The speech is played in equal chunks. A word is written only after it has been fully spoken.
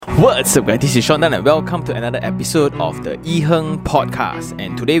What's up guys, this is Sean and welcome to another episode of the Heng podcast.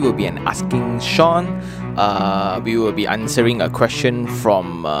 And today we'll be asking Sean. We will be answering a question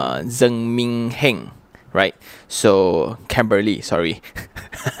from Zeng Ming Heng, right? So Kimberly, sorry.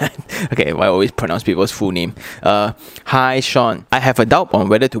 Okay, I always pronounce people's full name. Hi Sean, I have a doubt on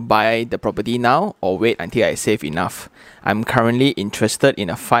whether to buy the property now or wait until I save enough. I'm currently interested in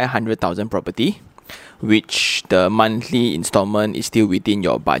a 500,000 property, which the monthly installment is still within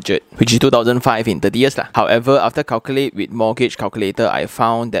your budget, which is 2,500 in 30 years. However, after calculate with mortgage calculator, I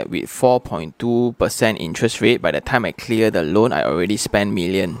found that with 4.2% interest rate, by the time I clear the loan, I already spent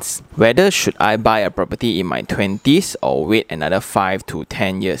millions. Whether should I buy a property in my 20s or wait another 5 to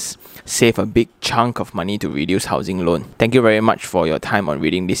 10 years? Save a big chunk of money to reduce housing loan. Thank you very much for your time on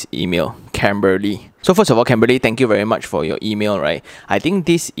reading this email, Kimberly. So first of all, Kimberly, thank you very much for your email, right? I think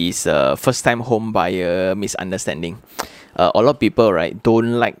this is a first-time home buyer misunderstanding. A lot of people, right,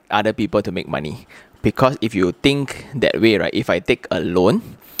 don't like other people to make money. Because if you think that way, right, if I take a loan,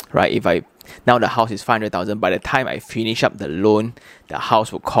 right, now the house is 500,000, by the time I finish up the loan, the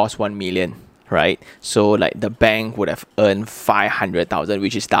house will cost 1 million. Right, so like the bank would have earned 500,000,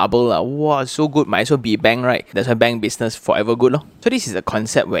 which is double. Wow, so good. Might as well be bank, right? That's why bank business forever good. So this is a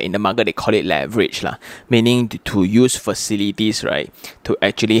concept where in the market they call it leverage, meaning to use facilities, right, to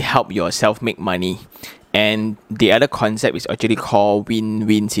actually help yourself make money. And the other concept is actually called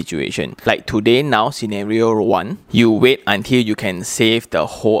win-win situation. Like today, now scenario 1, you wait until you can save the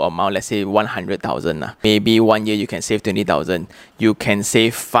whole amount, let's say 100,000. Maybe 1 year you can save 20,000. You can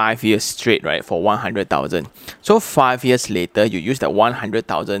save 5 years straight, right, for 100,000. So 5 years later, you use that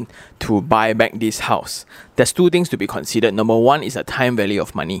 100,000 to buy back this house. There's two things to be considered. Number one is the time value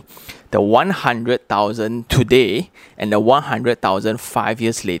of money. The 100,000 today and the 100,000 5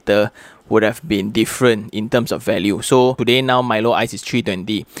 years later would have been different in terms of value. So today now Milo Ice is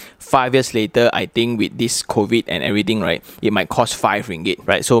 320. 5 years later, I think with this COVID and everything, right, it might cost 5 ringgit,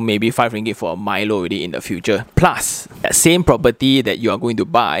 right? So maybe 5 ringgit for a Milo already in the future. Plus, that same property that you are going to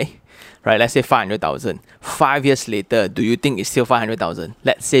buy, right, let's say 500,000. 5 years later, do you think it's still 500,000?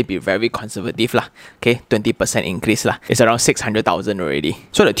 Let's say be very conservative okay, 20% increase It's around 600,000 already.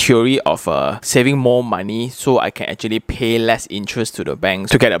 So the theory of saving more money so I can actually pay less interest to the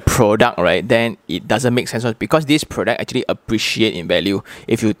banks to get a product, right, then it doesn't make sense because this product actually appreciate in value.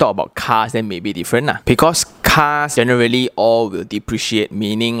 If you talk about cars, then maybe different because cars generally all will depreciate,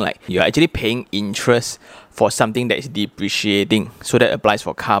 meaning like you're actually paying interest for something that is depreciating. So that applies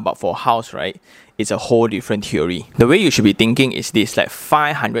for car, but for house, right, it's a whole different theory. The way you should be thinking is this, like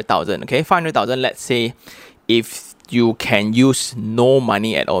 500,000, okay? 500,000, let's say if you can use no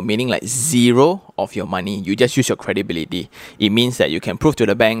money at all, meaning like zero of your money, you just use your credibility. It means that you can prove to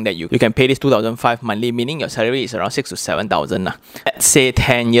the bank that you can pay this 2,500 monthly, meaning your salary is around 6,000 to 7,000. Let's say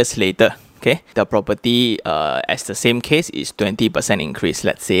 10 years later, okay, the property as the same case is 20% increase,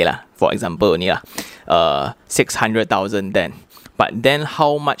 let's say for example only 600,000 then. But then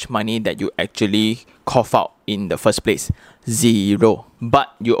how much money that you actually cough out in the first place? Zero.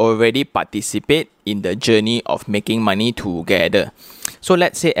 But you already participate in the journey of making money together. So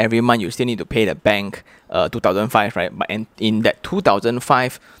let's say every month you still need to pay the bank 2,500, right? But in that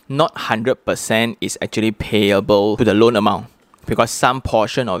 2,500, not 100% is actually payable to the loan amount, because some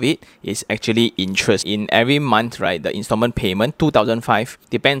portion of it is actually interest. In every month, right, the installment payment, 2,500,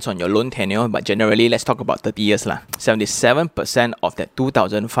 depends on your loan tenure, but generally, let's talk about 30 years. 77% of that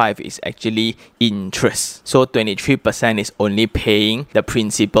 2,500 is actually interest. So 23% is only paying the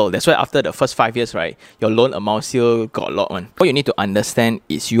principal. That's why after the first 5 years, right, your loan amount still got a lot. What you need to understand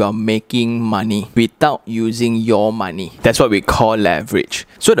is you are making money without using your money. That's what we call leverage.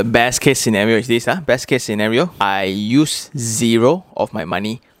 So the best case scenario is this. Best case scenario, I use zero of my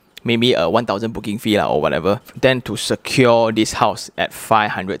money, maybe a 1,000 booking fee or whatever, then to secure this house at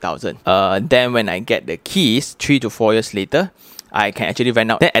 500,000. Then when I get the keys 3 to 4 years later, I can actually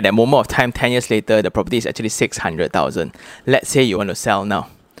rent out. Then at that moment of time, 10 years later, the property is actually 600,000. Let's say you want to sell now,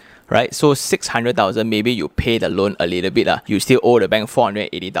 right? So 600,000, maybe you pay the loan a little bit. You still owe the bank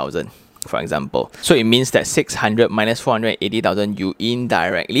 480,000, for example. So it means that 600 minus 480,000, you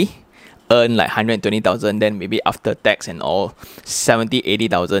indirectly earn like 120,000, then maybe after tax and all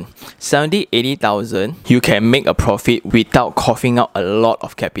 80,000 you can make a profit without coughing out a lot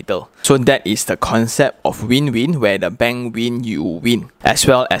of capital. So that is the concept of win-win, where the bank win, you win, as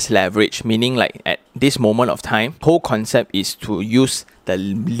well as leverage, meaning like at this moment of time, whole concept is to use the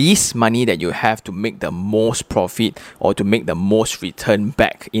least money that you have to make the most profit or to make the most return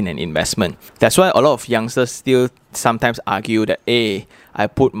back in an investment. That's why a lot of youngsters still sometimes argue that, I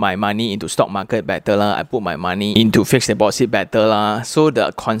put my money into stock market better lah, I put my money into fixed deposit better lah. So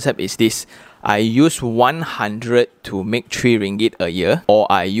the concept is this: I use 100 to make 3 ringgit a year, or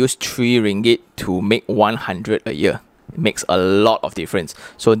I use 3 ringgit to make 100 a year. It makes a lot of difference.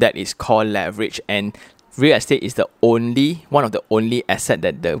 So that is called leverage, and real estate is one of the only asset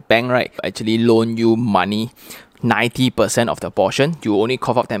that the bank, right, actually loan you money 90% of the portion. You only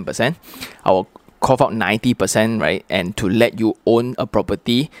cough out 10%. I will cough out 90%, right? And to let you own a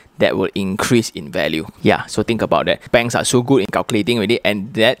property that will increase in value. Yeah, so think about that. Banks are so good in calculating with it,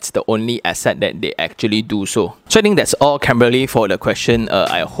 and that's the only asset that they actually do so. So I think that's all, Kimberly, for the question.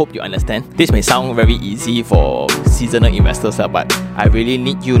 I hope you understand. This may sound very easy for seasonal investors, but I really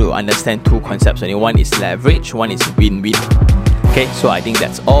need you to understand 2 concepts. One is leverage, one is win-win. Okay, so I think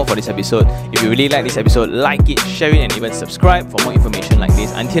that's all for this episode. If you really like this episode, like it, share it, and even subscribe for more information like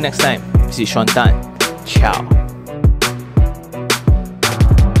this. Until next time, this is Sean Tan. Ciao.